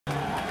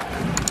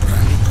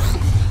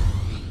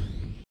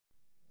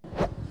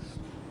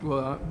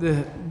Well,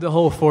 the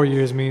whole 4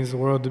 years means the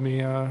world to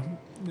me.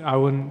 I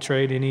wouldn't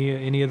trade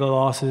any of the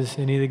losses,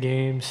 any of the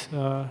games.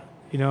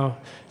 You know,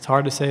 it's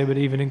hard to say, but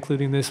even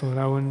including this one,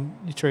 I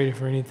wouldn't trade it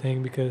for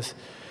anything because,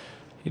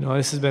 you know,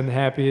 this has been the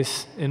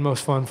happiest and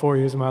most fun 4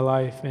 years of my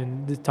life.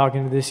 And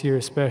talking to this year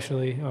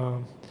especially,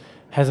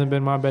 hasn't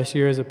been my best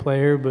year as a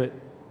player, but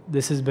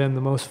this has been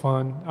the most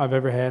fun I've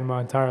ever had in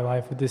my entire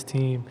life with this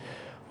team,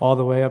 all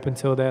the way up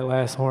until that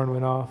last horn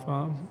went off.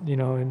 You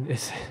know, and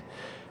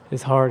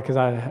it's hard because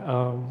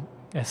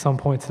at some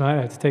point tonight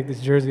I have to take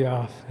this jersey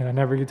off, and I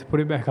never get to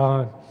put it back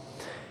on.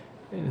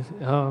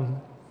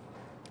 And,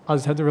 I'll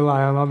just have to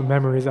rely on all the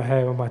memories I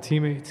have with my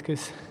teammates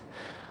because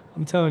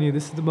I'm telling you,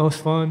 this is the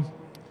most fun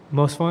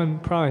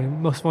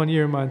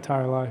year of my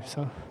entire life.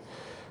 So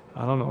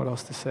I don't know what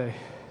else to say.